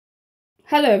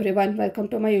Hello everyone, welcome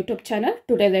to my YouTube channel.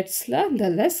 Today let's learn the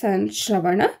lesson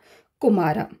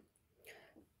Shravanakumara.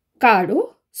 Kadu,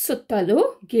 Suttalu,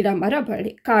 Gidamara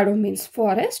Badi. Kadu means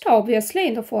forest. Obviously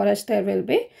in the forest there will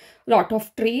be lot of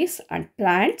trees and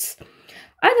plants.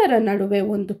 Adara naduve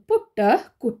ondu putta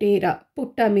kutira.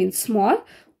 Putta means small,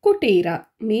 kutira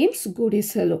means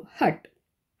gudisalu, hut.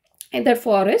 In that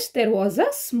forest there was a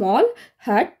small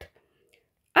hut.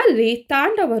 ಅಲ್ಲಿ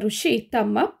ತಾಂಡವ ಋಷಿ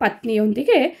ತಮ್ಮ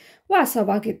ಪತ್ನಿಯೊಂದಿಗೆ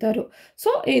ವಾಸವಾಗಿದ್ದರು.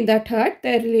 So in that hut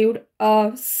there lived a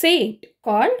Saint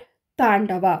called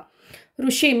Tandava.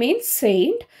 Rishi means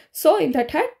Saint. So in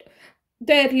that hut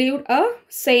there lived a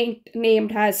Saint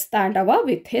named has Tandava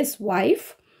with his wife.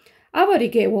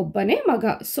 ಅವರಿಗೆ ಒಬ್ಬನೇ ಮಗ.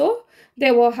 So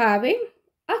they were having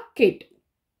a kid.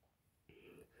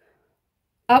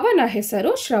 ಅವನ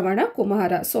ಹೆಸರು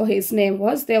Shravanakumara. So his name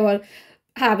was, they were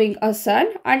having a son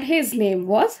and his name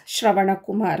was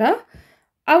Ravanakumara.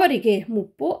 ಅವರಿಗೆ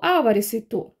ಮುಪ್ಪು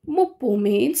ಆವರಿಸಿತು. ಮುಪ್ಪು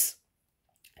means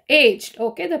aged.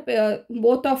 Okay,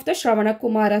 both of the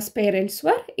Shravanakumara's parents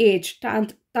were aged.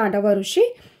 Tandava Rishi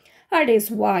and his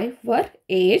wife were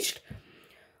aged.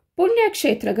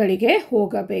 ಪುಣ್ಯಕ್ಷೇತ್ರಗಳಿಗೆ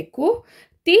ಹೋಗಬೇಕು,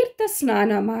 ತೀರ್ಥ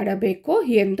ಸ್ನಾನ ಮಾಡಬೇಕು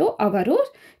ಎಂದು ಅವರು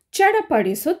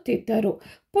ಚಡಪಡಿಸುತ್ತಿದ್ದರು.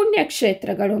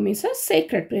 ಪುಣ್ಯಕ್ಷೇತ್ರಗಳು means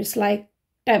sacred places like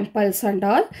temples and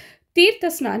all. Tirtha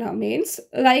Snana means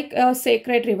like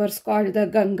sacred rivers called the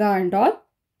Ganga and all.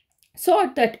 So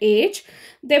at that age,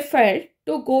 they felt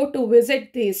to go to visit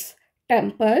these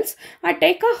temples and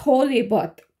take a holy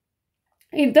bath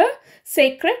in the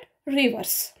sacred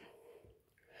rivers.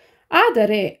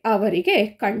 ಆದರೆ ಅವರಿಗೆ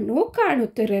ಕಣ್ಣು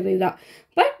ಕಾಣುತ್ತಿರಲಿಲ್ಲ.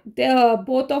 But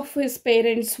both of his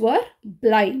parents were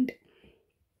blind.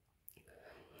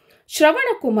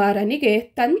 ಶ್ರವಣಕುಮಾರನಿಗೆ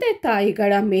ತಂದೆ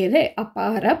ತಾಯಿಗಳ ಮೇಲೆ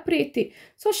ಅಪಾರ ಪ್ರೀತಿ.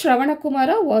 So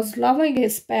Shravanakumara was loving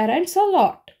his parents a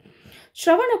lot.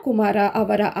 Shravanakumara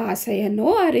ಅವರ ಆಸೆಯನ್ನು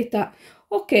ಅರಿತ.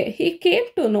 Okay, he came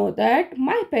to know that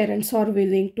my parents are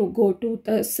willing to go to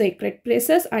the secret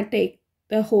places and take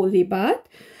the Holi Baat.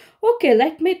 Okay,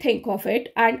 let me think of it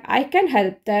and I can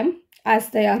help them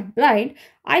as they are blind.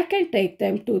 I can take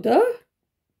them to the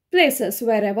places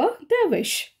wear ever they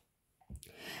wish.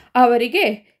 ಅವರಿಗೆ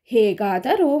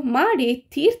ಹೇಗಾದರೂ ಮಾಡಿ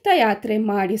ತೀರ್ಥಯಾತ್ರೆ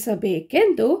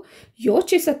ಮಾಡಿಸಬೇಕೆಂದು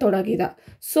ಯೋಚಿಸತೊಡಗಿದ.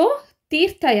 So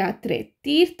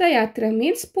ತೀರ್ಥಯಾತ್ರೆ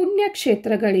means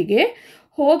ಪುಣ್ಯಕ್ಷೇತ್ರಗಳಿಗೆ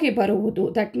ಹೋಗಿ ಬರುವುದು.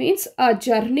 That means a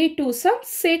journey to some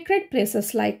Sacred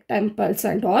places like temples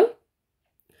and all.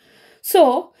 So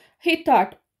he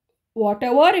thought, what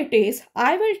ever it is,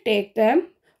 I will take them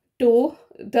to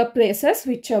the places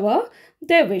which ever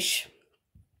they wish.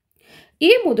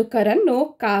 ಈ ಮುದುಕರನ್ನು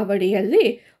ಕಾವಡಿಯಲ್ಲಿ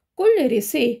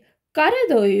ಕುಳ್ಳಿರಿಸಿ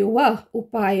ಕರೆದೊಯ್ಯುವ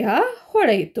ಉಪಾಯ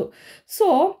ಹೊಳೆಯಿತು. So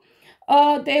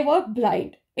they were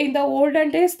blind. In the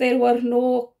olden days there were no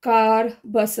car,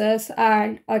 buses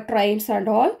and trains and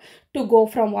all to go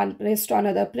from one place to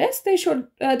another place. They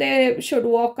should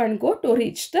walk and go to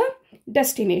reach the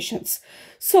destinations.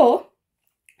 So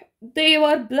they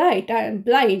were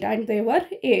blind and they were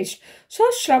aged. So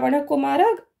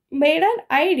Shravanakumara made an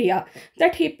idea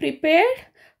that he prepared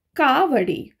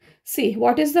kavadi. See,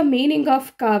 what is the meaning of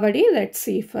kavadi? Let's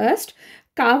see first.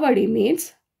 Kavadi means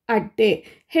adde.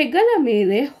 ಹೆಗಲ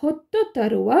ಮೇಲೆ ಹೊತ್ತು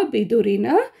ತರುವ ಬಿದುರಿನ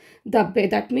ದಬ್ಬೆ.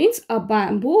 That means a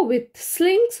bamboo with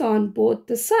slings on both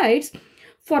the sides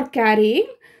for carrying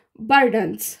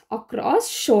burdens across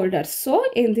shoulders. So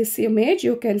in this image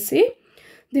you can see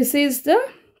this is the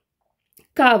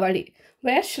kavadi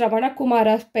where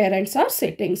Shravanakumara's parents are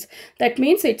sitting. That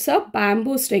means it's a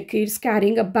bamboo stick. He's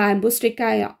carrying a bamboo stick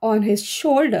on his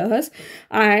shoulders,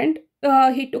 and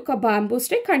he took a bamboo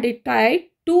stick and he tied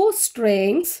 2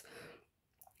 strings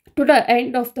to the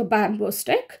end of the bamboo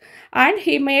stick, and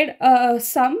he made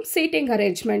some seating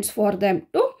arrangements for them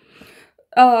to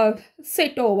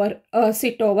sit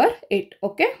over it.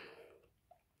 Okay,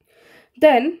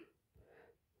 then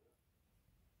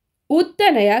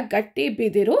ಉದ್ದನೆಯ ಗಟ್ಟಿ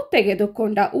ಬಿದಿರು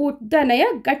ತೆಗೆದುಕೊಂಡ. ಉದ್ದನೆಯ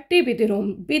ಗಟ್ಟಿ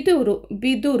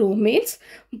ಬಿದುರು means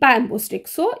bamboo stick.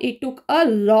 So it took a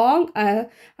long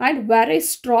and very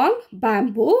strong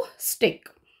bamboo stick.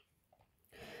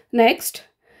 Next,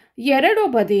 ಎರಡು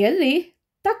ಬದಿಯಲ್ಲಿ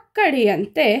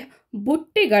ತಕ್ಕಡಿಯಂತೆ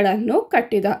ಬುಟ್ಟಿಗಳನ್ನು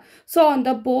ಕಟ್ಟಿದ. So on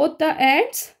the both the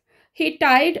ends he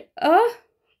Tide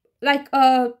like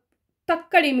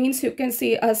ತಕ್ಕಡಿ means you can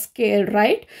see a scale,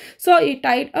 right? So he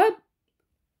tied a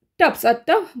tubs at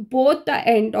both the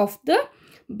end of the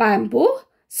bamboo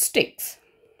stick.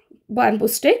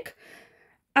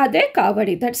 ಅದೇ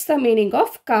kavadi. That's the meaning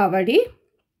of kavadi.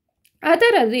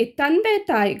 ಅದರಲ್ಲಿ ತಂದೆ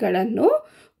ತಾಯಿಗಳನ್ನು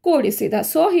ಕೂಡಿಸಿದ.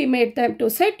 So he made them to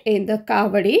sit in the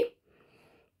kavadi.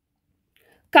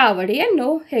 ಕಾವಡಿಯನ್ನು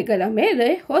ಹೆಗಲ ಮೇಲೆ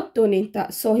ಹೊತ್ತು ನಿಂತ.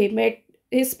 So he made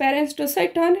his parents to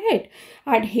sit on it,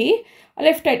 and he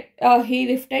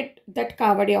lifted that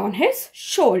kavadi on his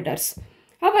shoulders.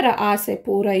 ಅವರ ಆಸೆ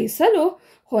ಪೂರೈಸಲು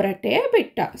ಹೊರಟೇ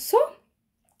ಬಿಟ್ಟ. So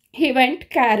he went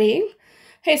carrying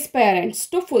his parents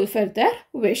to fulfill their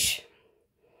wish.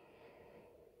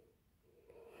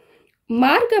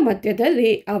 ಮಾರ್ಗ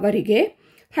ಮಧ್ಯದಲ್ಲಿ ಅವರಿಗೆ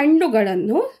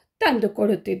ಹಣ್ಣುಗಳನ್ನು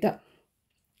ತಂದುಕೊಡುತ್ತಿದ್ದ.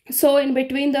 So in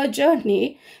between the journey,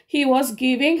 he was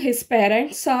giving his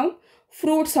parents some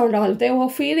fruits and all. They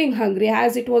were feeling hungry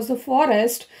as it was the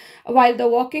forest. While the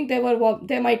walking,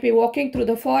 they might be walking through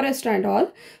the forest and all.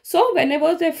 So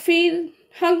whenever they feel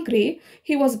hungry,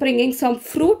 he was bringing some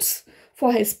fruits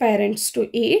for his parents to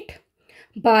eat.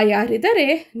 ಬಾಯಾರಿದರೆ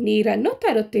ನೀರನ್ನು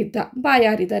ತರುತ್ತಿದ್ದ.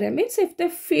 ಬಾಯಾರಿದರೆ means if they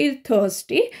feel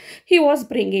thirsty, he was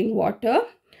bringing water.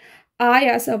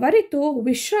 ಆಯಾಸವರಿತು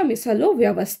ವಿಶ್ರಮಿಸಲು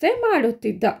ವ್ಯವಸ್ಥೆ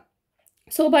ಮಾಡುತ್ತಿದ್ದ.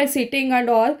 So by sitting and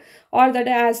all the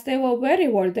day, as they were very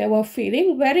old, they were feeling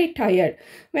very tired.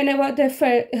 Whenever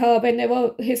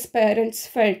his parents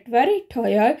felt very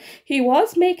tired, he was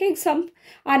making some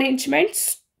arrangements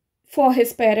for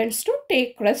his parents to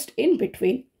take rest in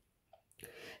between.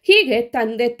 ಹೀಗೆ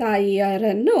ತಂದೆ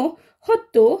ತಾಯಿಯರನ್ನು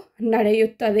ಹೊತ್ತು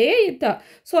ನಡೆಯುತ್ತಲೇ ಇದ್ದ.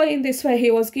 So in this way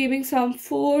he was giving some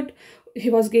food, he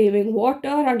was giving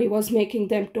water, and he was making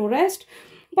them to rest.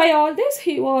 By all this,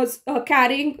 he was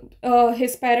carrying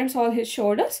his parents on his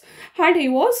shoulders, and he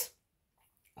was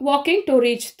walking to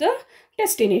reach the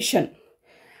destination.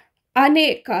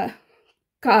 ಅನೇಕ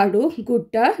ಕಾಡು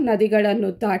ಗುಡ್ಡ ನದಿಗಳನ್ನು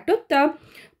ದಾಟುತ್ತಾ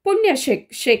ಪುಣ್ಯ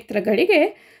ಕ್ಷೇತ್ರಗಳಿಗೆ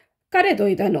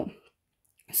ಕರೆದೊಯ್ದನು.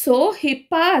 So he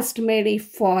passed many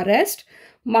forests,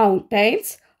 mountains,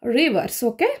 rivers.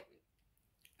 Okay,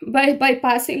 by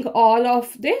passing all of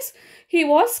this, he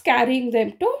was carrying them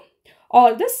to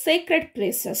all the sacred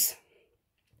places.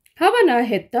 ಅವನ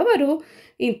ಹೆತ್ತವರು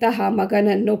ಇಂತಹ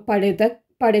ಮಗನನ್ನು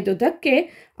ಪಡೆದುದಕ್ಕೆ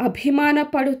ಅಭಿಮಾನ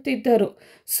ಪಡುತ್ತಿದ್ದರು.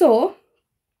 So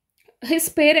his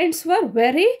parents were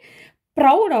very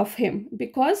proud of him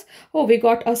because, oh, we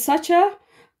got such a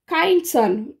kind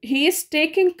son, he is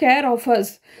taking care of us.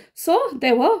 So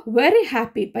they were very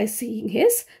happy by seeing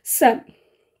his son.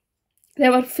 They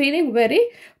were feeling very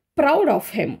proud of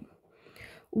him.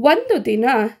 ಒಂದು ದಿನ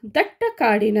ದಟ್ಟ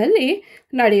ಕಾಡಿನಲ್ಲಿ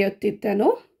ನಡೆಯುತ್ತಿದ್ದನು.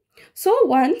 So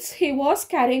once he was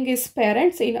carrying his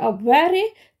parents in a very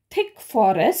thick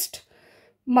forest.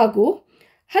 ಮಗು,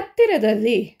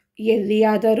 ಹತ್ತಿರದಲ್ಲಿ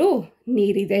ಎಲ್ಲಿಯಾದರೂ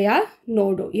ನೀರಿದೆಯಾ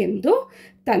ನೋಡು ಎಂದು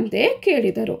ತಂದೆ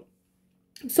ಕೇಳಿದರು.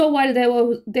 So while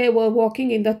they were walking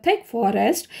in the thick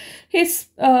forest, his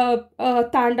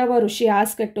Tandava Rishi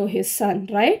asked to his son,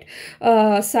 right?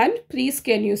 Son, please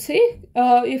can you see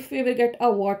if we will get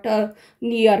a water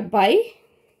nearby?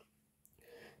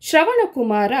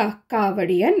 Shravanakumara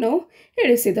ಕಾವಡಿಯನ್ನು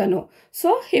ಇಳಿಸಿದನು.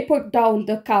 So he put down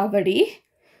the kavadi,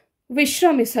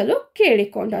 ವಿಶ್ರಮಿಸಲು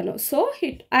ಕೇಳಿಕೊಂಡನು. So he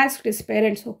asked his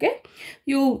parents, okay,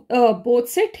 you both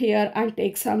sit here and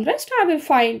take some rest. I will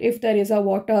find if there is a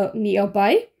water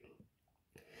nearby.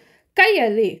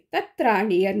 ಕೈಯಲ್ಲಿ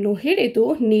ತತ್ರಾಣಿಯನ್ನು ಹಿಡಿದು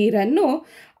ನೀರನ್ನು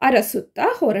ಅರಸುತ್ತಾ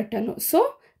ಹೊರಟನು. So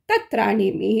ತತ್ರಾಣಿ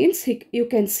means, you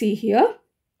can see here,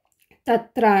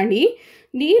 ತತ್ರಾಣಿ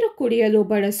ನೀರು ಕುಡಿಯಲು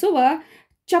ಬಳಸುವ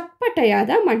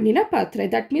ಚಪ್ಪಟೆಯಾದ ಮಣ್ಣಿನ ಪಾತ್ರೆ.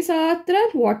 That means a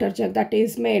water jug that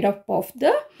is made up of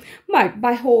the mud.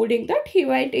 By holding that, he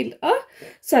went in a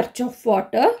search of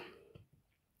water.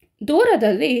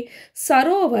 ದೂರದಲ್ಲಿ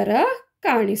ಸರೋವರ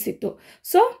ಕಾಣಿಸಿತು.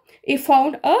 So he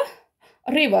found a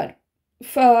river.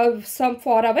 Some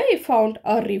far away he found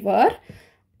a river.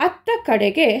 ಅತ್ತ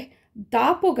ಕಡೆಗೆ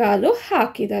ದಾಪುಗಾಲು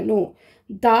ಹಾಕಿದನು.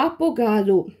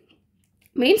 ದಾಪುಗಾಲು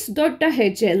means ದೊಡ್ಡ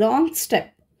ಹೆಜ್ಜೆ, long step.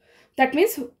 That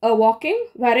means walking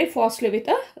very fastly with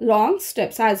a long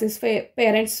steps. As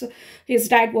his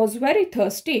dad was very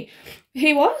thirsty,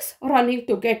 he was running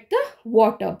to get the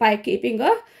water by keeping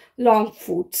a long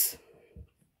foots.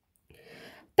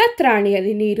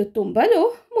 ತತ್ರಾಣಿಯಲ್ಲಿ ನೀರು ತುಂಬಲು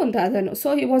ಮುಂದಾದನು. So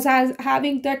he was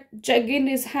having that jug in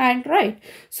his hand, right?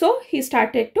 So he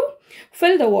started to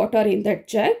fill the water in that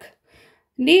jug.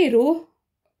 ನೀರು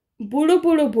ಬುಡು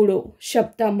ಬುಡು ಬುಡು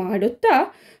ಶಬ್ದ ಮಾಡುತ್ತಾ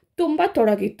ತುಂಬ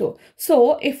ತೊಡಗಿತ್ತು. So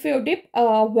if you dip a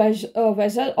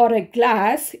vessel or a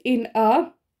glass in a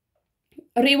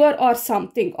river or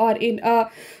something, or in a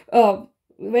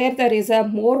where there is a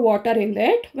more water in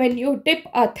it, when you dip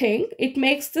a thing, it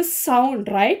makes this sound,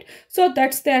 right? So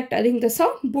that's they are telling the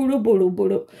sound budu budu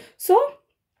budu. So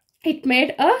it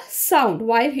made a sound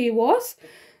while he was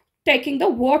taking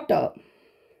the water.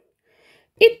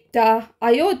 ಇತ್ತ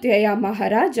ಅಯೋಧ್ಯೆಯ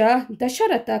ಮಹಾರಾಜ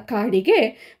ದಶರಥ ಕಾಡಿಗೆ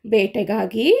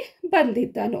ಬೇಟೆಗಾಗಿ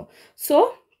ಬಂದಿದ್ದನು. So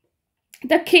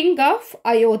the king of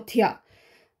Ayodhya,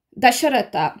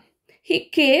 Dasharatha, he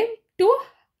came to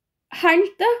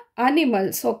hunt the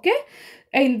animals, okay,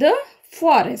 in the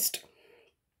forest.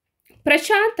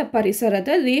 ಪ್ರಶಾಂತ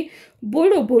ಪರಿಸರದಲ್ಲಿ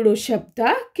ಬುಡು ಬುಡು ಶಬ್ದ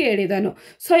ಕೇಳಿದನು.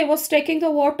 So he was taking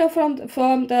the water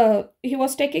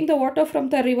from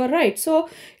the river, right? So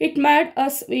it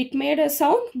made a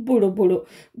sound budu budu.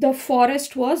 The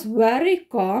forest was very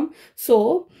calm. So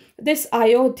this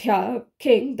Ayodhya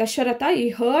king Dasharatha, he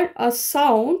heard a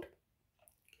sound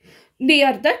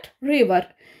near that river.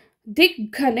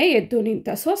 ದಿಗ್ಗನೆ ಎದ್ದು ನಿಂತ.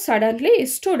 So suddenly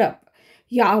stood up.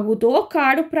 ಯಾವುದೋ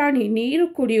ಕಾಡು ಪ್ರಾಣಿ ನೀರು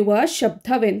ಕುಡಿಯುವ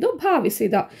ಶಬ್ದವೆಂದು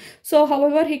ಭಾವಿಸಿದ. So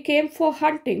however he came for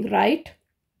hunting, right?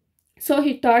 So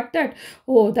he thought that,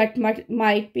 oh, that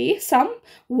might be some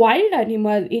wild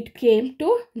animal. It came to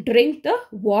drink the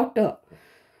water.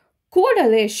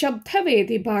 ಕೂಡಲೇ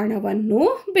ಶಬ್ದವೇದಿ ಬಾಣವನ್ನು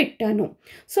ಬಿಟ್ಟನು.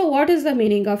 So what is the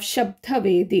meaning of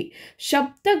ಶಬ್ದವೇದಿ?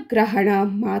 ಶಬ್ದಗ್ರಹಣ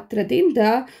ಮಾತ್ರದಿಂದ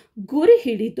ಗುರಿ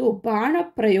ಹಿಡಿದು ಬಾಣ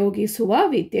ಪ್ರಯೋಗಿಸುವ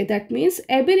ವಿದ್ಯೆ. That means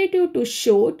ability to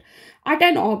shoot at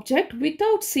an object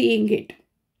without seeing it.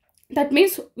 That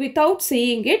means without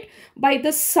seeing it, by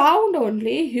the sound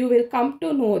only you will come to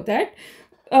know that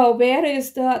where is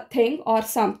the thing or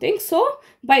something. So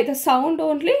by the sound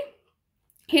only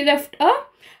he left a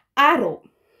arrow.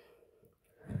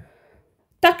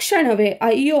 ತಕ್ಷಣವೇ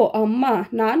ಅಯ್ಯೋ ಅಮ್ಮ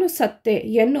ನಾನು ಸತ್ತೆ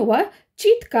ಎನ್ನುವ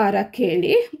ಚೀತ್ಕಾರ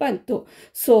ಕೇಳಿ ಬಂತು.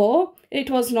 So it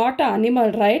was not a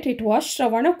animal, right? It was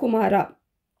Shravanakumara.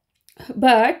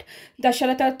 But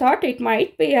Dasharatha thought it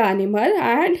might be an animal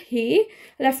and he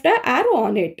left an arrow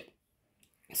on it.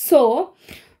 So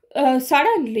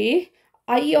suddenly,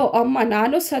 ayyo amma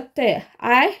nanu satte,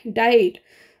 I died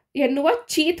ಎನ್ನುವ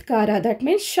ಚೀತ್ಕಾರ, that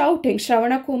means shouting.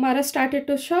 Shravanakumara started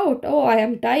to shout, oh, I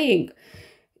am dying.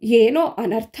 ಏನೋ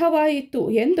ಅನರ್ಥವಾಯಿತು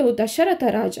ಎಂದು ದಶರಥ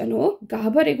ರಾಜನು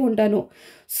ಗಾಬರಿಗೊಂಡನು.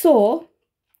 So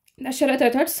Dasharatha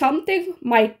thought something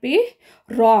might be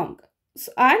wrong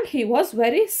and he was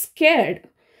very scared.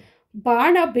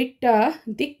 ಬಾಣ ಬಿಟ್ಟ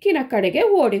ದಿಕ್ಕಿನ ಕಡೆಗೆ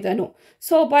ಓಡಿದನು.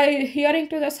 So by hearing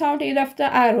to the sound he left the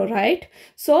arrow, right?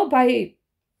 So by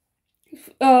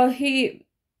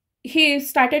he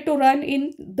started to run in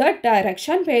that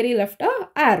direction where he left the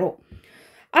arrow.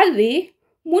 ಅಲ್ಲಿ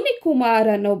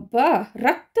ಮುನಿಕುಮಾರನೊಬ್ಬ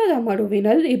ರಕ್ತದ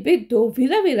ಮಡುವಿನಲ್ಲಿ ಬಿದ್ದು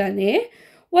ವಿಲವಿಲನೆ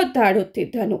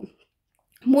ಒದ್ದಾಡುತ್ತಿದ್ದನು.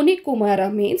 Munikumara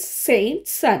means saint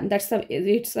son.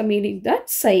 It's the meaning that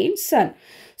saint son.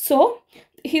 So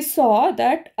he saw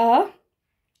that a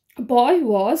boy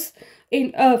was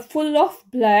full of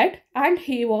blood and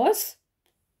he was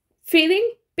feeling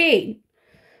pain.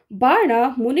 ಬಾಣ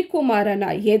ಮುನಿಕುಮಾರನ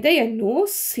ಎದೆಯನ್ನು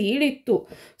ಸೀಳಿತ್ತು.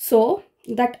 So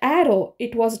that arrow,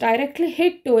 it was directly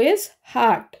hit to his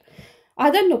heart.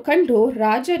 ಅದನ್ನು ಕಂಡು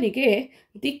ರಾಜನಿಗೆ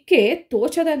ದಿಕ್ಕೆ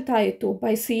ತೋಚದಂತಾಯಿತು.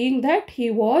 By seeing that he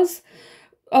was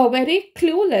very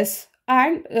clueless,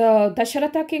 and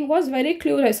Dasharatha king was very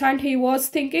clueless and he was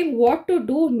thinking what to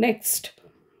do next.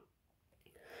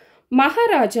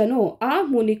 ಮಹಾರಾಜನು ಆ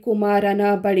ಮುನಿಕುಮಾರನ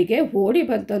ಬಳಿಗೆ ಓಡಿ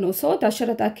ಬಂದನು. So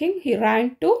Dasharatha king, he ran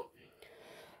to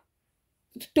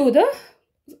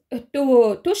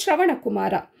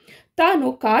Shravanakumara. ತಾನು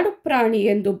ಕಾಡು ಪ್ರಾಣಿ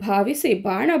ಎಂದು ಭಾವಿಸಿ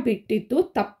ಬಾಣ ಬಿಟ್ಟಿದ್ದು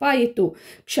ತಪ್ಪಾಯಿತು,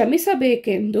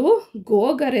 ಕ್ಷಮಿಸಬೇಕೆಂದು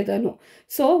ಗೋಗರೆದನು.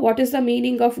 So what is the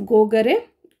meaning of ಗೋಗರೆ?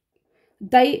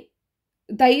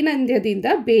 ದೈನಂದ್ಯದಿಂದ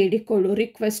ಬೇಡಿಕೊಳ್ಳು,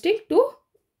 requesting to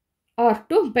R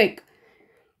to beg.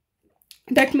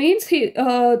 That means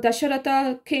Dasharatha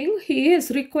king, he is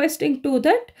requesting to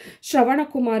that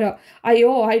Shravanakumara,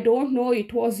 Ayo, I don't know,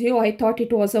 it was you, I thought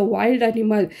it was a wild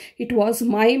animal, it was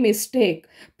my mistake,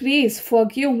 please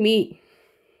forgive me.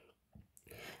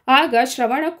 ಆಗ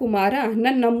ಶ್ರವಣಕುಮಾರ,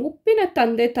 ನನ್ನ ಮುಪ್ಪಿನ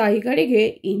ತಂದೆ ತಾಯಿಗಳಿಗೆ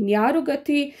ಇನ್ಯಾರು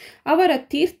ಗತಿ? ಅವರ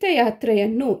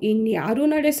ತೀರ್ಥಯಾತ್ರೆಯನ್ನು ಇನ್ಯಾರು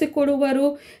ನಡೆಸಿಕೊಡುವರು?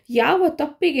 ಯಾವ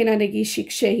ತಪ್ಪಿಗೆ ನನಗೆ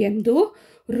ಶಿಕ್ಷೆ ಎಂದು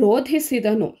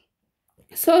ರೋಧಿಸಿದನು.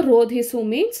 ಸೊ ರೋಧಿಸು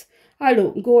ಮೀನ್ಸ್ ಅಳು,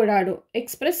 ಗೋಡಾಡು,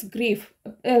 express grief,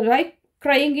 like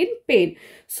crying in pain.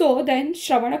 So then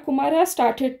Shravanakumara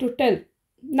started to tell,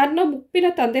 ನನ್ನ ಮುಪ್ಪಿನ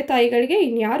ತಂದೆ ತಾಯಿಗಳಿಗೆ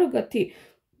ಇನ್ಯಾರು ಗತಿ?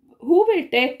 Who will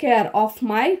take care of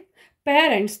my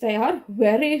parents? They are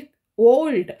very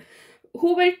old. Who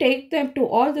will take them to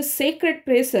all the sacred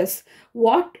places?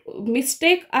 What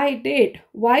mistake I did?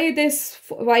 Why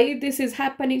this is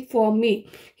happening for me?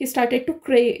 He started to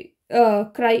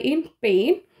cry in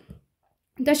pain.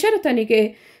 ದಶರಥನಿಗೆ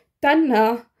ತನ್ನ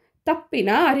ತಪ್ಪಿನ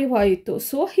ಅರಿವಾಯಿತು.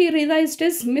 So he realized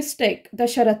his mistake.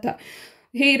 Dasharatha,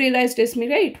 he realized his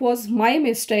mistake. It was my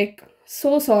mistake.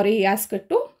 So sorry, he asked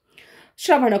to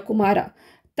Shravanakumara.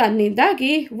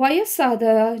 ತನ್ನಿಂದಾಗಿ ವಯಸ್ಸಾದ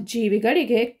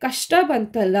ಜೀವಿಗಳಿಗೆ ಕಷ್ಟ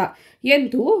ಬಂತಲ್ಲ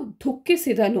ಎಂದು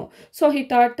ದುಃಖಿಸಿದನು. So he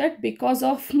thought that because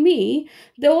of me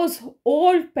those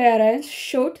old parents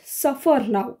should suffer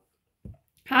now.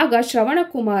 ಆಗ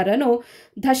ಶ್ರವಣಕುಮಾರನು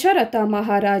ದಶರಥ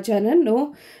ಮಹಾರಾಜನನ್ನು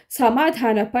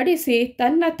ಸಮಾಧಾನಪಡಿಸಿ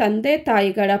ತನ್ನ ತಂದೆ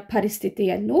ತಾಯಿಗಳ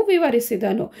ಪರಿಸ್ಥಿತಿಯನ್ನು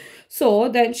ವಿವರಿಸಿದನು. So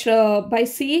then by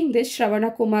seeing this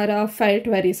Shravanakumara felt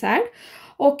very sad.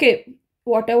 Okay,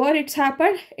 whatever it's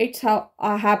happened,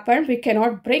 we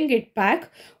cannot bring it back.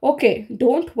 Okay,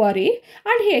 don't worry.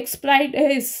 And he explained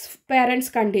his parents'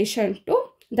 condition to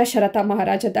Dasharatha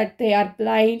Maharaja, that they are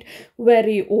blind,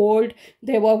 very old,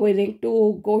 they were willing to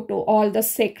go to all the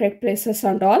sacred places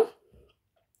and all.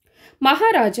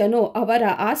 ಮಹಾರಾಜನು ಅವರ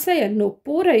ಆಸೆಯನ್ನು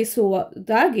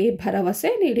ಪೂರೈಸುವುದಾಗಿ ಭರವಸೆ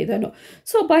ನೀಡಿದನು.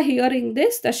 So by hearing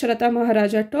this Dasharatha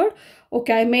Maharaja told,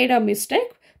 okay, I made a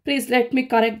mistake, please let me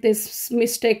correct this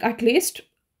mistake at least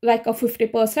like a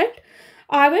 50%.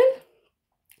 I will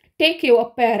take your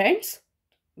parents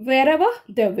wherever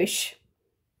they wish.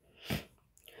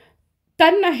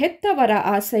 ತನ್ನ ಹೆತ್ತವರ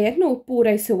ಆಸೆಯನ್ನು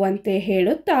ಪೂರೈಸುವಂತೆ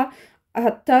ಹೇಳುತ್ತಾ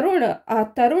ಆ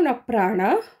ತರುಣ ಪ್ರಾಣ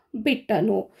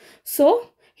ಬಿಟ್ಟನು. So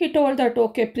he told that,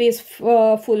 okay, please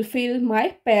fulfill my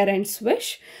parents' wish.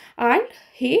 And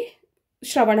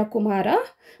Shravanakumara,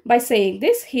 by saying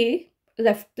this, he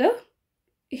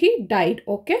died.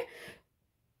 Okay,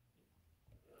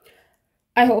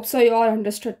 I hope so you all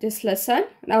understood this lesson.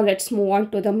 Now let's move on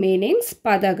to the meanings.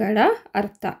 Padagala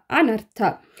artha. Anartha,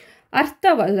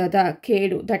 ಅರ್ಥವಲ್ಲದ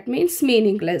ಕೇಡು, that means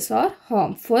meaningless or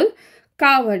harmful.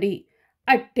 Kavadi,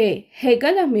 ಅಟ್ಟೆ,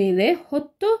 ಹೆಗಲ ಮೇಲೆ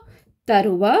ಹೊತ್ತು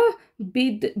ತರುವ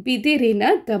ಬಿದಿರಿನ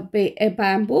ದಬ್ಬೆ, a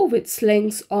bamboo with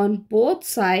slings on both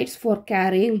sides for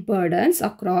carrying burdens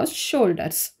across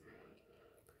shoulders.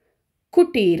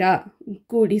 ಕುಟೀರ,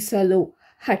 ಗುಡಿಸಲು,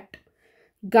 ಹಟ್.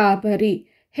 ಗಾಬರಿ,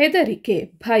 ಹೆದರಿಕೆ,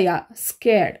 ಭಯ,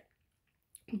 ಸ್ಕೇರ್ಡ್.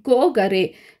 ಗೋಗರೆ,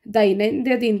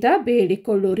 ದೈನಂದ್ಯದಿಂದ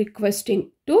ಬೇಡಿಕೊಳ್ಳು, requesting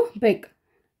to beg.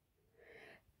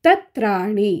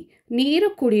 ತತ್ರಾಣಿ, ನೀರು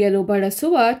ಕುಡಿಯಲು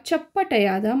ಬಳಸುವ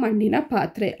ಚಪ್ಪಟೆಯಾದ ಮಣ್ಣಿನ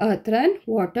ಪಾತ್ರೆ, ಅರ್ಥನ್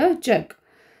ವಾಟರ್ ಜಗ್.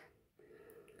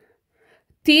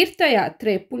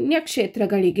 ತೀರ್ಥಯಾತ್ರೆ,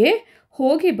 ಪುಣ್ಯಕ್ಷೇತ್ರಗಳಿಗೆ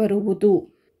ಹೋಗಿ ಬರುವುದು.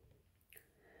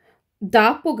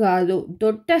 ದಾಪುಗಾಲು,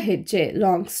 ದೊಡ್ಡ ಹೆಜ್ಜೆ,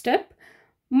 ಲಾಂಗ್ ಸ್ಟೆಪ್.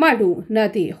 ಮಡು,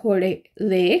 ನದಿ, ಹೊಳೆ,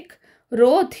 ಲೇಕ್.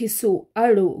 ರೋಧಿಸು,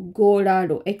 ಅಳು,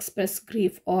 ಗೋಳಾಡು, ಎಕ್ಸ್ಪ್ರೆಸ್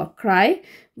ಗ್ರೀಫ್ ಆರ್ ಕ್ರೈ.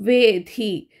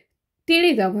 ವೇಧಿ,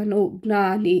 ತಿಳಿದವನು,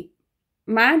 ಜ್ಞಾನಿ.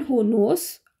 Man who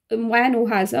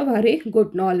has a very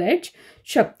good knowledge.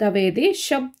 ಶಬ್ದವೇದಿ,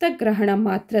 ಶಬ್ದಗ್ರಹಣ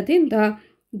ಮಾತ್ರದಿಂದ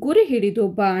ಗುರಿ ಹಿಡಿದು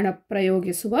ಬಾಣ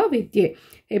ಪ್ರಯೋಗಿಸುವ ವಿದ್ಯೆ,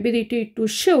 ability to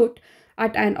shoot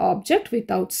at on object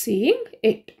without seeing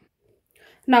it.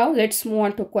 ನಾವು let's move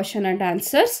on to question and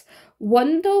answers.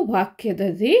 ಒಂದು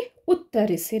ವಾಕ್ಯದಲ್ಲಿ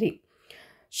ಉತ್ತರಿಸಿರಿ.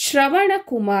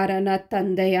 ಶ್ರವಣಕುಮಾರನ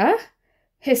ತಂದೆಯ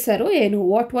ಹೆಸರು ಏನು?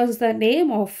 What was the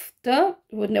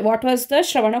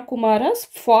Shravanakumara's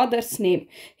father's name?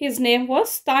 His name was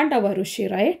Tandava Rishi,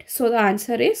 right? So the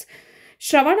answer is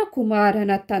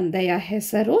ಶ್ರವಣಕುಮಾರನ ತಂದೆಯ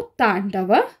ಹೆಸರು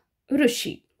ತಾಂಡವ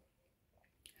ಋಷಿ.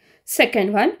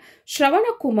 Second one,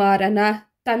 ಶ್ರವಣಕುಮಾರನ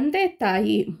ತಂದೆ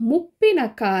ತಾಯಿ ಮುಪ್ಪಿನ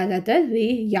ಕಾಲದಲ್ಲಿ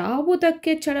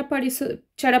ಯಾವುದಕ್ಕೆ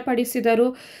ಚಡಪಡಿಸಿದರು?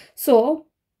 So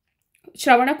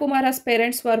Shravanakumara's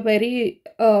parents were very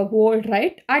old,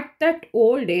 right? At that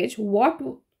old age, what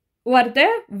were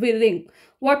they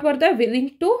willing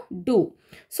to do?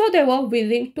 So they were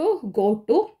willing to go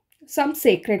to some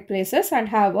sacred places and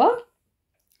have a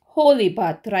holy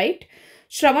bath, right?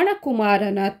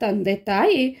 ಶ್ರವಣಕುಮಾರನ ತಂದೆ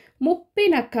ತಾಯಿ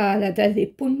ಮುಪ್ಪಿನ ಕಾಲದಲ್ಲಿ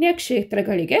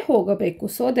ಪುಣ್ಯಕ್ಷೇತ್ರಗಳಿಗೆ ಹೋಗಬೇಕು.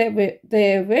 So they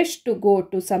wish to go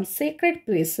to some Sacred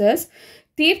places,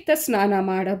 ತೀರ್ಥ ಸ್ನಾನ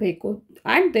ಮಾಡಬೇಕು.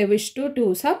 And they wish to do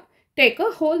some take a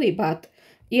ಹೋಲಿ ಬಾತ್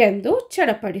ಎಂದು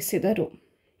ಚಡಪಡಿಸಿದರು.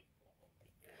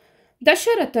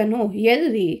 ದಶರಥನು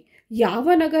ಎಲ್ಲಿ, ಯಾವ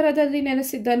ನಗರದಲ್ಲಿ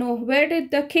ನೆಲೆಸಿದ್ದನು? Where did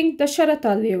the king Dasharatha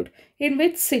lived? In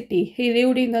which city? He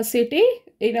lived in a city,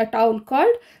 in a town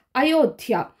called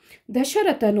Ayodhya.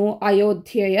 ದಶರಥನು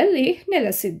ಅಯೋಧ್ಯೆಯಲ್ಲಿ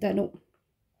ನೆಲೆಸಿದ್ದನು.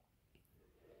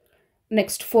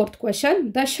 Next fourth question.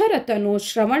 ದಶರಥನು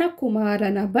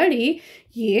ಶ್ರವಣಕುಮಾರನ ಬಳಿ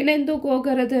ಏನೆಂದು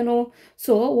ಗೋಗರದನು?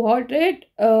 So what did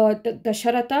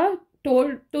Dasharatha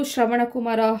told to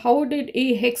Shravanakumara? How did he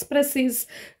express his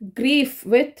grief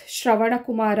with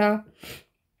Shravanakumara?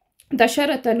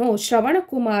 ದಶರಥನು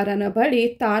ಶ್ರವಣಕುಮಾರನ ಬಳಿ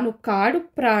ತಾನು ಕಾಡು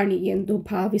ಪ್ರಾಣಿ ಎಂದು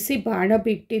ಭಾವಿಸಿ ಬಾಣ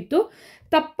ಬಿಟ್ಟಿದ್ದು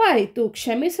ತಪ್ಪಾಯಿತು,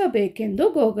 ಕ್ಷಮಿಸಬೇಕೆಂದು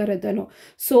ಗೋಗರದನು.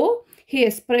 So he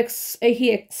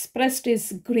expressed his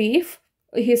grief,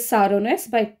 his sorrowness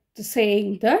by saying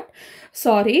that,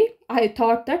 sorry, I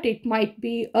thought that it might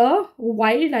be a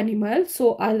wild animal, so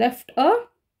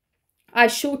I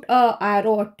shoot a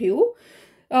arrow at you,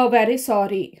 very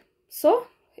sorry. So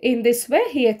in this way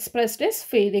he expressed his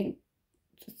feeling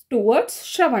towards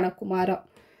Shravanakumara.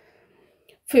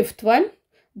 Fifth one,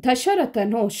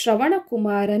 ದಶರಥನು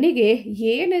ಶ್ರವಣಕುಮಾರನಿಗೆ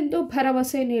ಏನೆಂದು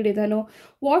ಭರವಸೆ ನೀಡಿದನು?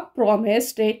 What promise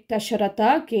did Dasharatha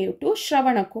gave to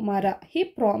Shravanakumara? He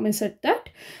promised that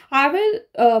I will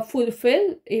fulfil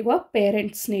your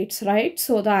parents needs, right?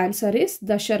 So the answer is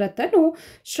ದಶರಥನು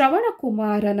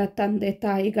ಶ್ರವಣಕುಮಾರನ ತಂದೆ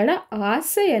ತಾಯಿಗಳ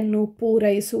ಆಸೆಯನ್ನು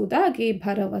ಪೂರೈಸುವುದಾಗಿ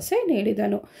ಭರವಸೆ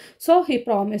ನೀಡಿದನು. So he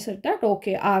promised that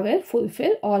okay, I will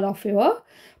fulfil all of your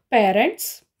parents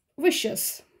wishes.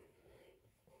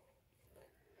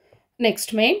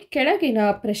 Next main, ಕೆಳಗಿನ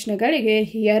ಪ್ರಶ್ನೆಗಳಿಗೆ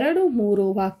 2-3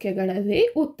 ವಾಕ್ಯಗಳಲ್ಲಿ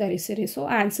ಉತ್ತರಿಸಿರಿ. So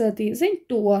answer these in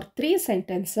 2 or 3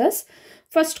 sentences.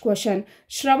 First question,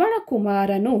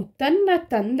 ಶ್ರವಣಕುಮಾರನು ತನ್ನ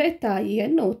ತಂದೆ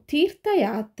ತಾಯಿಯನ್ನು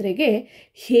ತೀರ್ಥಯಾತ್ರೆಗೆ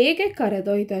ಹೇಗೆ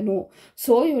ಕರೆದೊಯ್ದನು?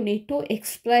 So you need to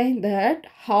explain that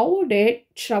how did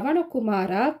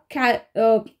Shravanakumara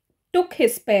took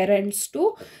his parents to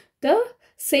the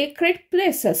sacred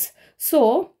places. So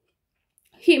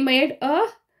he made a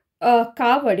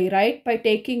kavadi, right, by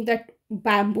taking that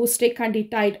bamboo stick and he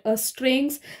tied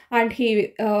strings and he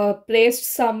placed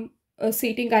some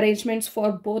seating arrangements for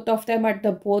both of them at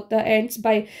both the ends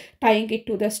by tying it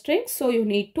to the strings. So you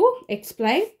need to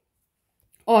explain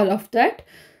all of that.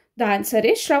 The answer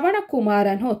is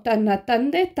ಶ್ರವಣಕುಮಾರನು ತನ್ನ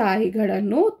ತಂದೆ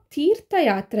ತಾಯಿಗಳನ್ನು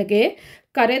ತೀರ್ಥಯಾತ್ರೆಗೆ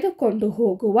ಕರೆದುಕೊಂಡು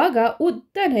ಹೋಗುವಾಗ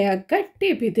ಉದ್ದನೆಯ ಗಟ್ಟಿ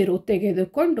ಬಿದಿರು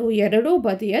ತೆಗೆದುಕೊಂಡು ಎರಡೂ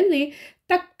ಬದಿಯಲ್ಲಿ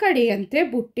ತಕ್ಕಡಿಯಂತೆ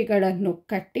ಬುಟ್ಟಿಗಳನ್ನು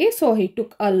ಕಟ್ಟಿ, so he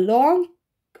took a long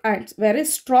and very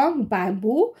strong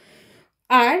bamboo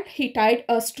and he tied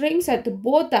strings at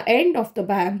both the end of the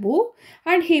bamboo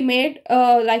and he made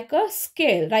like a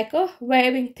scale, like a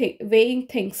weighing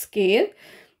thing scale,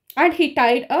 and he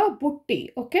tied a butti,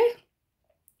 okay,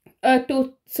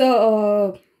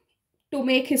 to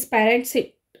make his parents sit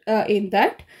in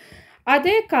that.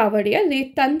 ಅದೇ ಕಾವಡಿಯಲ್ಲಿ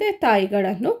ತಂದೆ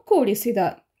ತಾಯಿಗಳನ್ನು ಕೂಡಿಸಿದ.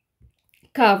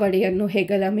 ಕಾವಡಿಯನ್ನು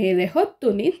ಹೆಗಲ ಮೇಲೆ ಹೊತ್ತು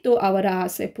ನಿಂತು ಅವರ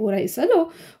ಆಸೆ ಪೂರೈಸಲು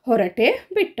ಹೊರಟೆ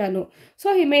ಬಿಟ್ಟನು. So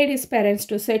he made his parents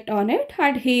to sit on it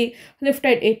and he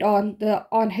lifted it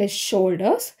on his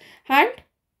shoulders and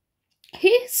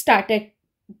he started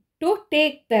to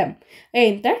take them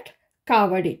in that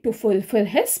kavadi to fulfill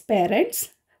his parents'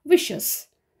 wishes.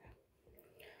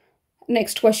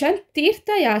 Next question,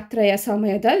 ತೀರ್ಥಯಾತ್ರೆಯ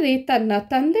ಸಮಯದಲ್ಲಿ ತನ್ನ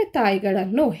ತಂದೆ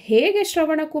ತಾಯಿಗಳನ್ನು ಹೇಗೆ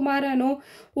ಶ್ರವಣಕುಮಾರನು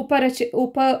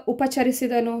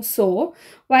ಉಪಚರಿಸಿದನು? So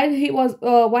while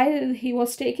he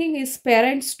was taking his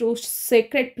parents to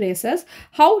sacred places,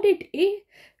 how did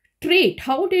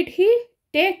he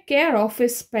take care of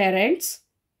his parents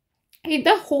in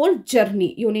the whole journey?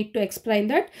 You need to explain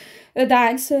that. The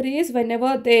answer is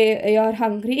whenever they are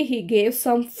hungry, he gave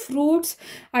some fruits,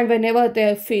 and whenever they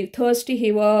feel thirsty,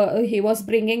 he was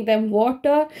bringing them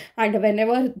water, and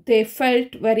whenever they felt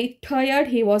very tired,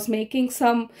 he was making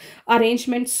some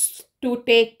arrangements to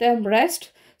take them rest.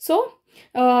 So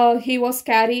he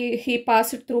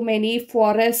passed through many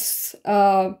forests,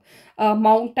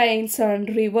 mountains and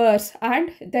rivers, and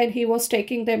then he was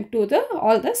taking them to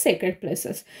all the sacred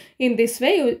places. In this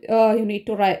way you need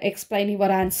to explain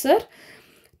your answer.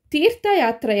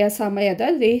 ತೀರ್ಥಯಾತ್ರೆಯ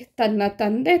ಸಮಯದಲ್ಲಿ ತನ್ನ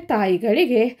ತಂದೆ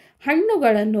ತಾಯಿಗಳಿಗೆ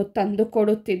ಹಣ್ಣುಗಳನ್ನು ತಂದು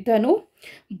ಕೊಡುತ್ತಿದ್ದನು,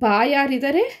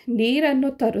 ಬಾಯಾರಿದರೆ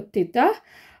ನೀರನ್ನು ತರುತ್ತಿದ್ದ,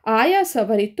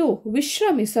 ಆಯಾಸವರಿತು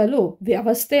ವಿಶ್ರಮಿಸಲು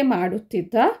ವ್ಯವಸ್ಥೆ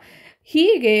ಮಾಡುತ್ತಿದ್ದ.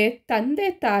 ಹೀಗೆ ತಂದೆ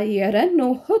ತಾಯಿಯರನ್ನು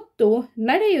ಹೊತ್ತು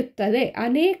ನಡೆಯುತ್ತಲೇ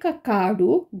ಅನೇಕ ಕಾಡು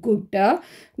ಗುಡ್ಡ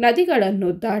ನದಿಗಳನ್ನು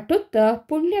ದಾಟುತ್ತಾ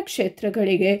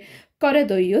ಪುಣ್ಯಕ್ಷೇತ್ರಗಳಿಗೆ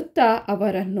ಕರೆದೊಯ್ಯುತ್ತಾ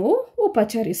ಅವರನ್ನು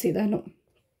ಉಪಚರಿಸಿದನು.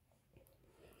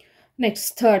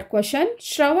 ನೆಕ್ಸ್ಟ್ ಥರ್ಡ್ ಕ್ವಶನ್,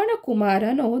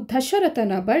 ಶ್ರವಣಕುಮಾರನು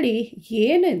ದಶರಥನ ಬಳಿ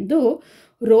ಏನೆಂದು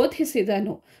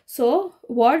ರೋಧಿಸಿದನು? So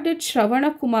what did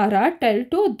Shravanakumara tell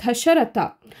to Dasharatha?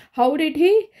 How did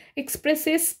he express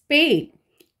his pain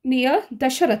near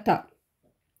Dasharatha?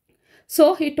 So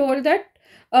he told that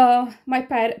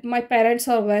my parents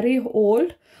are very old.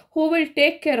 Who will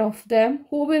take care of them?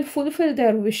 Who will fulfill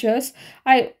their wishes?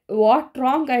 What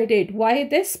wrong I did? Why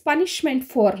this punishment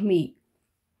for me?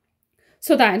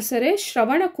 So the answer is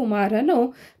ಶ್ರವಣಕುಮಾರನು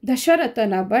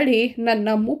ದಶರಥನ ಬಳಿ ನನ್ನ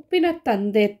ಮುಪ್ಪಿನ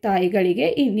ತಂದೆ ತಾಯಿಗಳಿಗೆ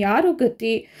ಇನ್ಯಾರು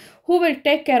ಗತಿ? Who will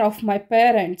take care of my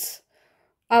parents?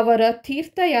 ಅವರ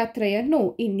ತೀರ್ಥಯಾತ್ರೆಯನ್ನು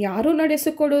ಇನ್ಯಾರು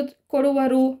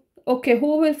ನಡೆಸಿಕೊಡುವರು? Okay, who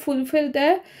will fulfil the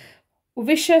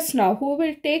wishes now? Who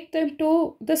will take them to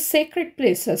the Sacred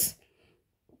places?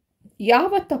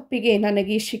 ಯಾವ ತಪ್ಪಿಗೆ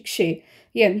ನನಗೆ ಶಿಕ್ಷೆ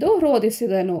ಎಂದು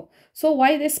ರೋಧಿಸಿದನು. So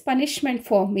why this punishment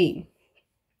for me?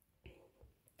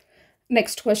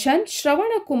 Next question,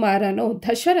 ಶ್ರವಣಕುಮಾರನು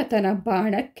ದಶರಥನ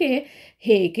ಬಾಣಕ್ಕೆ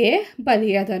ಹೇಗೆ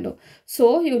ಬಲಿಯಾದನು? So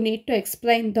you need to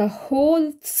explain the whole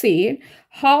scene.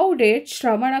 How did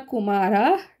Shravanakumara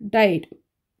died?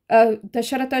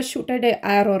 Dasharatha shooted an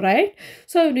arrow, right?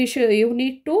 So you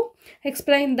need to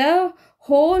explain the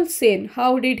whole scene.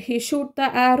 How did he shoot the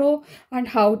arrow and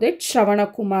how did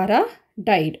Shravanakumara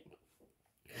died?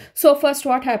 So first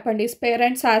what happened is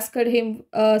parents asked him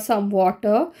some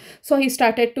water. So he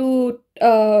started to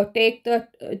take the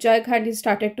jug and he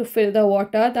started to fill the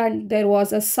water. Then there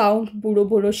was a sound, budu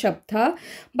budu shabda.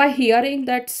 By hearing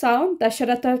that sound,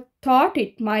 Dasharatha thought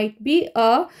it might be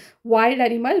a wild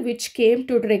animal which came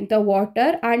to drink the water,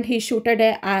 and he shooted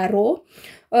an arrow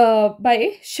by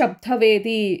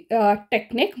Shabdavedi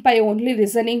technique, by only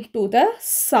listening to the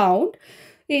sound.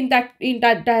 In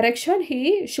that direction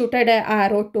he shooted an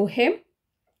arrow to him.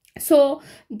 So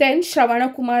then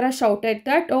Shravanakumara shouted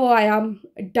that, oh, I am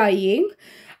dying.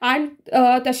 And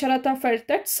Dasharatha felt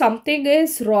that something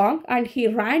is wrong, and he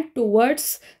ran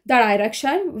towards the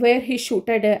direction where he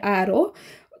shooted an arrow.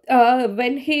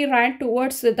 When he ran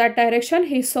towards that direction,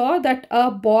 he saw that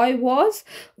a boy was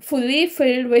fully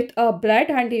filled with blood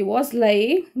and he was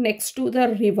lying next to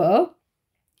the river.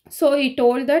 So he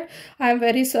told that I am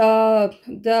very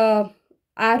the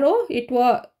arrow, it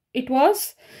was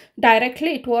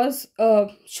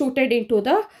shooted into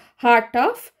the heart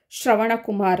of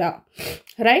Shravanakumara,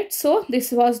 right? So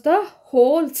this was the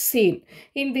whole scene.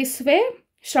 In this way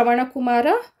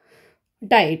Shravanakumara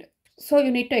died. So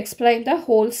you need to explain the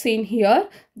whole scene here.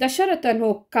 ದಶರಥನು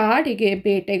ಕಾಡಿಗೆ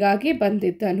ಬೇಟೆಗಾಗಿ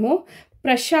ಬಂದಿದ್ದನು.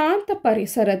 ಪ್ರಶಾಂತ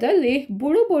ಪರಿಸರದಲ್ಲಿ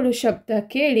ಬುಳುಬುಳು ಶಬ್ದ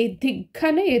ಕೇಳಿ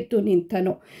ದಿಗ್ಗನೆ ಎದ್ದು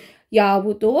ನಿಂತನು.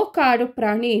 ಯಾವುದೋ ಕಾಡು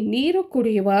ಪ್ರಾಣಿ ನೀರು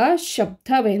ಕುಡಿಯುವ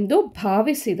ಶಬ್ದವೆಂದು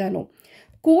ಭಾವಿಸಿದನು.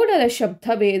 ಕೂಡಲ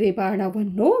ಶಬ್ದವೇದಿ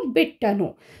ಬಾಣವನ್ನು ಬಿಟ್ಟನು.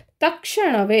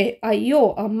 ತಕ್ಷಣವೇ ಅಯ್ಯೋ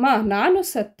ಅಮ್ಮ ನಾನು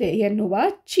ಸತ್ತೆ ಎನ್ನುವ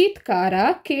ಚೀತ್ಕಾರ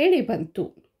ಕೇಳಿ ಬಂತು.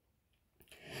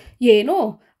 ಏನೋ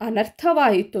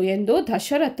ಅನರ್ಥವಾಯಿತು ಎಂದು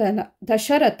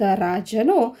ದಶರಥ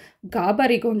ರಾಜನು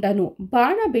ಗಾಬರಿಗೊಂಡನು.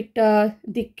 ಬಾಣ ಬಿಟ್ಟ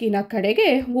ದಿಕ್ಕಿನ ಕಡೆಗೆ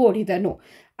ಓಡಿದನು.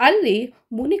 ಅಲ್ಲಿ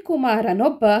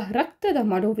ಮುನಿಕುಮಾರನೊಬ್ಬ ರಕ್ತದ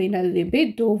ಮಡುವಿನಲ್ಲಿ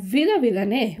ಬಿದ್ದು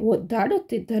ವಿಧವಿಧನೆ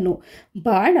ಒದ್ದಾಡುತ್ತಿದ್ದನು.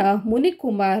 ಬಾಣ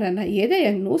ಮುನಿಕುಮಾರನ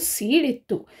ಎದೆಯನ್ನು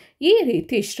ಸೀಳಿತ್ತು. ಈ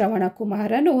ರೀತಿ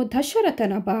ಶ್ರವಣಕುಮಾರನು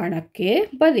ದಶರಥನ ಬಾಣಕ್ಕೆ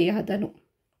ಬಲಿಯಾದನು.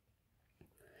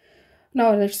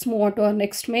 Now let's move on to our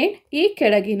next main. ಈ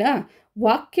ಕೆಳಗಿನ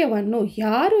ವಾಕ್ಯವನ್ನು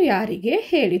ಯಾರು ಯಾರಿಗೆ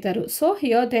ಹೇಳಿದರು? So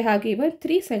here they have given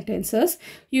 3 sentences.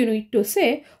 You need to say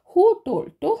who told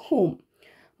to whom.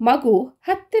 ಮಗು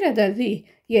ಹತ್ತಿರದಲ್ಲಿ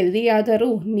ಎಲ್ಲಿಯಾದರೂ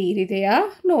ನೀರಿದೆಯಾ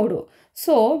ನೋಡು.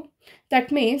 So that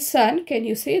means son, can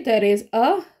you see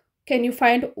can you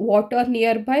find water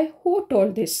nearby? Who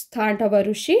told this? Tandava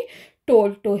Rishi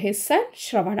told to his son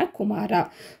Shravanakumara.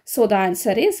 So the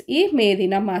answer is ಈ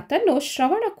ಮೇಲಿನ ಮಾತನ್ನು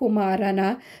ಶ್ರವಣಕುಮಾರನ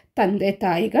ತಂದೆ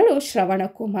ತಾಯಿಗಳು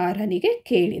ಶ್ರವಣಕುಮಾರನಿಗೆ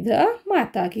ಕೇಳಿದ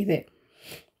ಮಾತಾಗಿದೆ.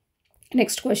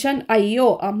 ನೆಕ್ಸ್ಟ್ ಕ್ವೆಶನ್, ಅಯ್ಯೋ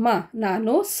ಅಮ್ಮ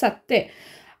ನಾನು ಸತ್ತೆ.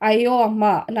 ಅಯ್ಯೋ ಅಮ್ಮ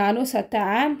ನಾನು ಸತ್ತೆ,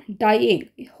 I am dying.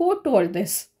 Who told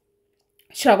this?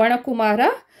 Shravanakumara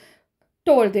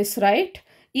told this, right?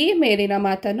 ಈ ಮೇಲಿನ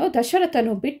ಮಾತನ್ನು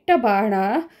ದಶರಥನು ಬಿಟ್ಟ ಬಾಣ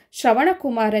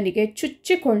ಶ್ರವಣಕುಮಾರನಿಗೆ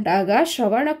ಚುಚ್ಚಿಕೊಂಡಾಗ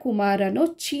ಶ್ರವಣಕುಮಾರನು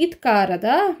ಚೀತ್ಕಾರದ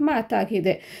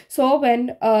ಮಾತಾಗಿದೆ. So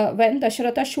when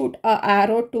Dasharatha shoot a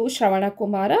arrow to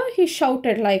Shravanakumara, he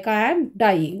shouted like I am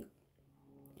dying.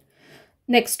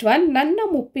 Next one, ನನ್ನ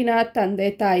ಮುಪ್ಪಿನ ತಂದೆ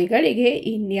ತಾಯಿಗಳಿಗೆ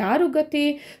ಇನ್ಯಾರು ಗತಿ?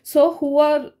 So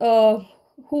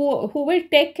who will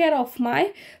take care of my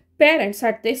parents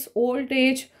at this old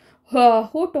age?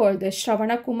 who told this?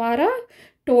 Shravanakumara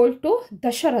told to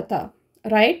Dasharatha,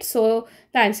 right? So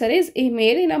the answer is ಈ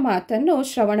ಮೇಲಿನ ಮಾತನ್ನು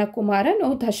ಶ್ರವಣಕುಮಾರನು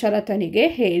ದಶರಥನಿಗೆ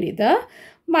ಹೇಳಿದ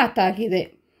ಮಾತಾಗಿದೆ.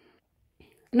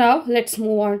 Now let's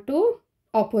move on to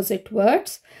opposite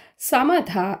words.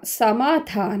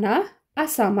 ಸಮಾಧಾನ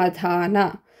ಅಸಮಾಧಾನ.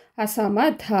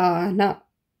 ಅಸಮಾಧಾನ,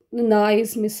 na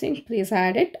is missing, please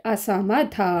add it.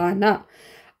 ಅಸಮಾಧಾನ.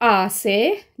 ಆಸೆ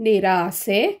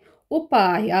ನಿರಾಸೆ,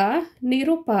 ಉಪಾಯ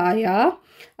ನಿರುಪಾಯ,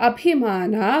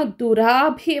 ಅಭಿಮಾನ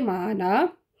ದುರಾಭಿಮಾನ,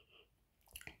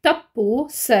 ತಪ್ಪು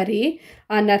ಸರಿ,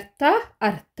 ಅನರ್ಥ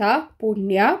ಅರ್ಥ,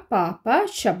 ಪುಣ್ಯ ಪಾಪ,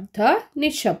 ಶಬ್ದ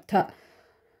ನಿಶಬ್ದ.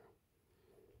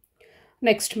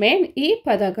 ನೆಕ್ಸ್ಟ್ ಮೇನ್, ಈ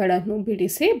ಪದಗಳನ್ನು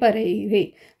ಬಿಡಿಸಿ ಬರೆಯಿರಿ.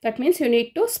 That means you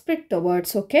need to split the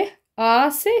words, okay?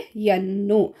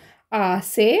 ಆಸೆಯನ್ನು,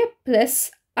 ಆಸೆ ಪ್ಲಸ್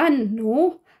ಅನ್ನು,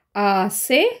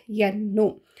 ಆಸೆಯನ್ನು.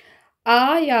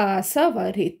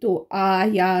 ಆಯಾಸವರಿತು,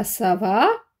 ಆಯಾಸವ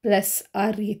ಪ್ಲಸ್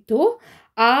ಅರಿತು,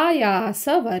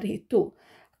 ಆಯಾಸವರಿತು.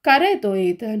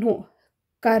 ಕರೆದೊಯ್ದನು,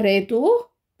 ಕರೆದು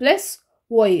plus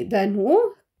ಒಯ್ದನು,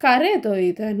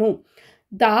 ಕರೆದೊಯ್ದನು.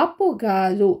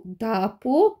 ದಾಪುಗಾಲು,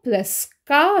 ದಾಪು plus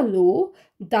call,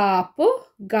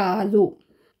 ದಾಪುಗಾಲು.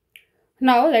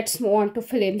 Now let's move on to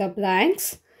fill in the blanks.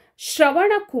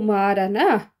 ಶ್ರವಣಕುಮಾರನ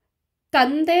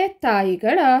ತಂದೆ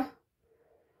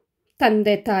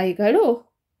ತಾಯಿಗಳು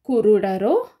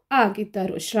ಕುರುಡರು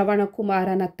ಆಗಿದ್ದರು.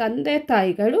 ಶ್ರವಣಕುಮಾರನ ತಂದೆ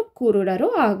ತಾಯಿಗಳು ಕುರುಡರು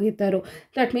ಆಗಿದ್ದರು.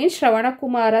 That means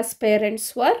ಶ್ರವಣಕುಮಾರಸ್ parents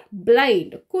var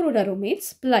blind. ಕುರುಡರು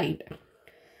ಮೀನ್ಸ್ ಬ್ಲೈಂಡ್.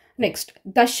 ನೆಕ್ಸ್ಟ್,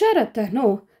 ದಶರಥನು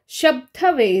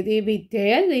ಶಬ್ದವೇದಿ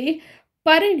ವಿದ್ಯೆಯಲ್ಲಿ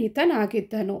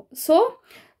ಪರಿಣಿತನಾಗಿದ್ದನು. So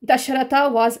Dasharatha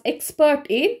was expert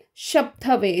in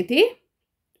Shabdavedhi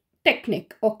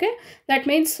technique. Okay, that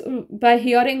means by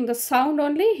hearing the sound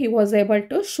only he was able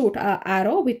to shoot an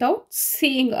arrow without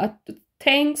seeing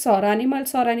things or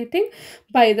animals or anything.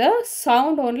 By the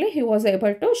sound only he was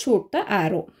able to shoot the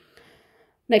arrow.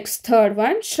 Next, third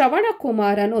one,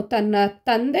 ಶ್ರವಣಕುಮಾರನು ತನ್ನ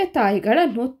ತಂದೆ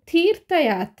ತಾಯಿಗಳನ್ನು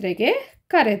ತೀರ್ಥಯಾತ್ರೆಗೆ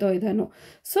ಕರೆದೊಯ್ದನು.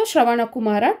 So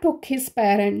Shravanakumara took his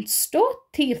parents to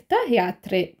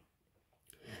ತೀರ್ಥಯಾತ್ರೆ.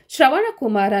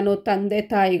 ಶ್ರವಣಕುಮಾರನು ತಂದೆ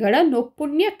ತಾಯಿಗಳನ್ನು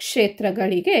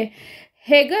ಪುಣ್ಯಕ್ಷೇತ್ರಗಳಿಗೆ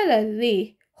ಹೆಗಲಲ್ಲಿ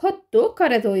ಹೊತ್ತು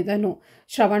ಕರೆದೊಯ್ದನು.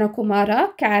 Shravanakumara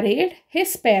carried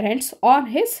his parents on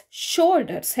his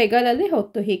shoulders. ಹೆಗಲಲ್ಲಿ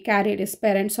ಹೊತ್ತು he carried his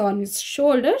parents on his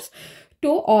shoulders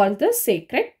to all the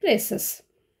sacred places.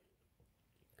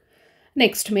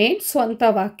 Next main ಸ್ವಂತ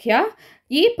ವಾಕ್ಯ.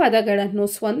 ಈ ಪದಗಳನ್ನು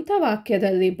ಸ್ವಂತ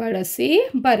ವಾಕ್ಯದಲ್ಲಿ ಬಳಸಿ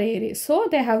ಬರೆಯಿರಿ. So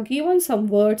they have given some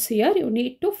words here. You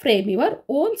need to frame your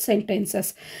own sentences.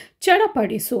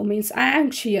 ಚಡಪಡಿಸು means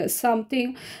anxious,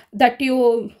 something that you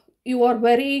are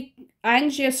very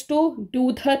anxious to do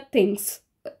the things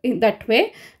in that way.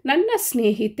 ನನ್ನ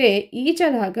ಸ್ನೇಹಿತೆ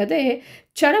ಈಜಲಾಗದೆ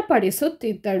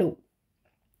ಚಡಪಡಿಸುತ್ತಿದ್ದಳು.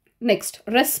 ನೆಕ್ಸ್ಟ್,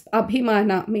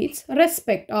 ಅಭಿಮಾನ means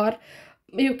respect are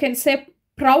you can say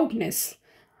proudness.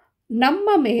 ನಿಮ್ಮ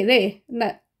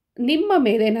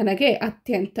ಮೇಲೆ ನನಗೆ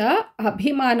ಅತ್ಯಂತ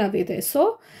ಅಭಿಮಾನವಿದೆ. So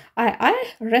I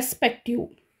respect you.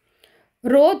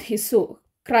 ರೋಧಿಸು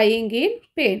crying in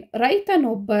pain.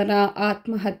 ರೈತನೊಬ್ಬನ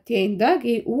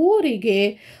ಆತ್ಮಹತ್ಯೆಯಿಂದಾಗಿ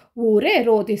ಊರೇ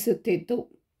ರೋಧಿಸುತ್ತಿದ್ದು.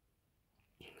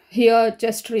 Here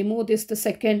just remove this the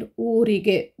second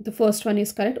ಊರಿಗೆ. The first one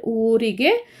is correct.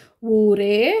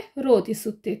 ಊರೇ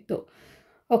ರೋಧಿಸುತ್ತಿತ್ತು.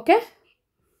 ಓಕೆ.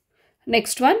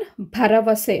 ನೆಕ್ಸ್ಟ್ ಒನ್,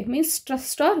 ಭರವಸೆ ಮೀನ್ಸ್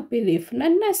ಟ್ರಸ್ಟ್ ಆರ್ ಬಿಲೀಫ್.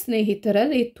 ನನ್ನ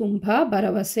ಸ್ನೇಹಿತರಲ್ಲಿ ತುಂಬ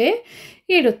ಭರವಸೆ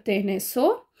ಇಡುತ್ತೇನೆ. ಸೊ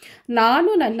ನಾನು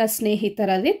ನನ್ನ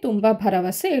ಸ್ನೇಹಿತರಲ್ಲಿ ತುಂಬ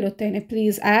ಭರವಸೆ ಇಡುತ್ತೇನೆ.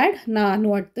 ಪ್ಲೀಸ್ ಆ್ಯಡ್ ನಾನು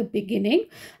ಅಟ್ ದ ಬಿಗಿನಿಂಗ್.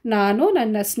 ನಾನು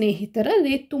ನನ್ನ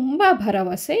ಸ್ನೇಹಿತರಲ್ಲಿ ತುಂಬ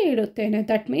ಭರವಸೆ ಇಡುತ್ತೇನೆ.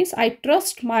 That means I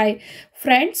trust my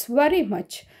friends very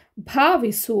much.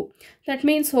 ಭಾವಿಸು. That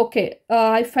means okay,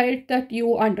 I felt that you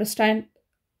understand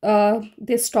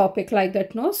this topic like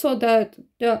that, no? So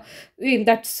in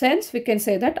that sense we can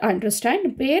say that understand.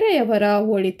 ಬೇರೆಯವರ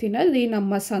ಒಳಿತಿನಲ್ಲಿ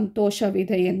ನಮ್ಮ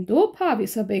ಸಂತೋಷವಿದೆ ಎಂದು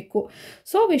ಭಾವಿಸಬೇಕು.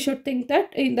 So we should think that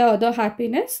in the other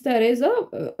happiness there is a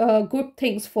good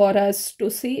things for us to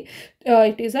see.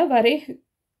 It is a very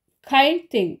kind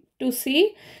thing to see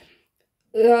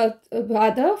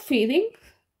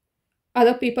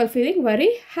other people feeling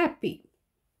very happy.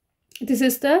 This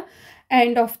is the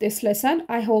end of this lesson.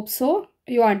 I hope so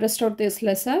you understood this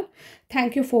lesson.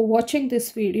 Thank you for watching this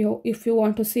video. If you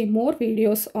want to see more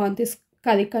videos on this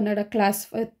Tili Kannada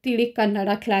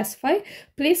class 5,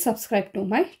 please subscribe to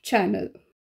my channel.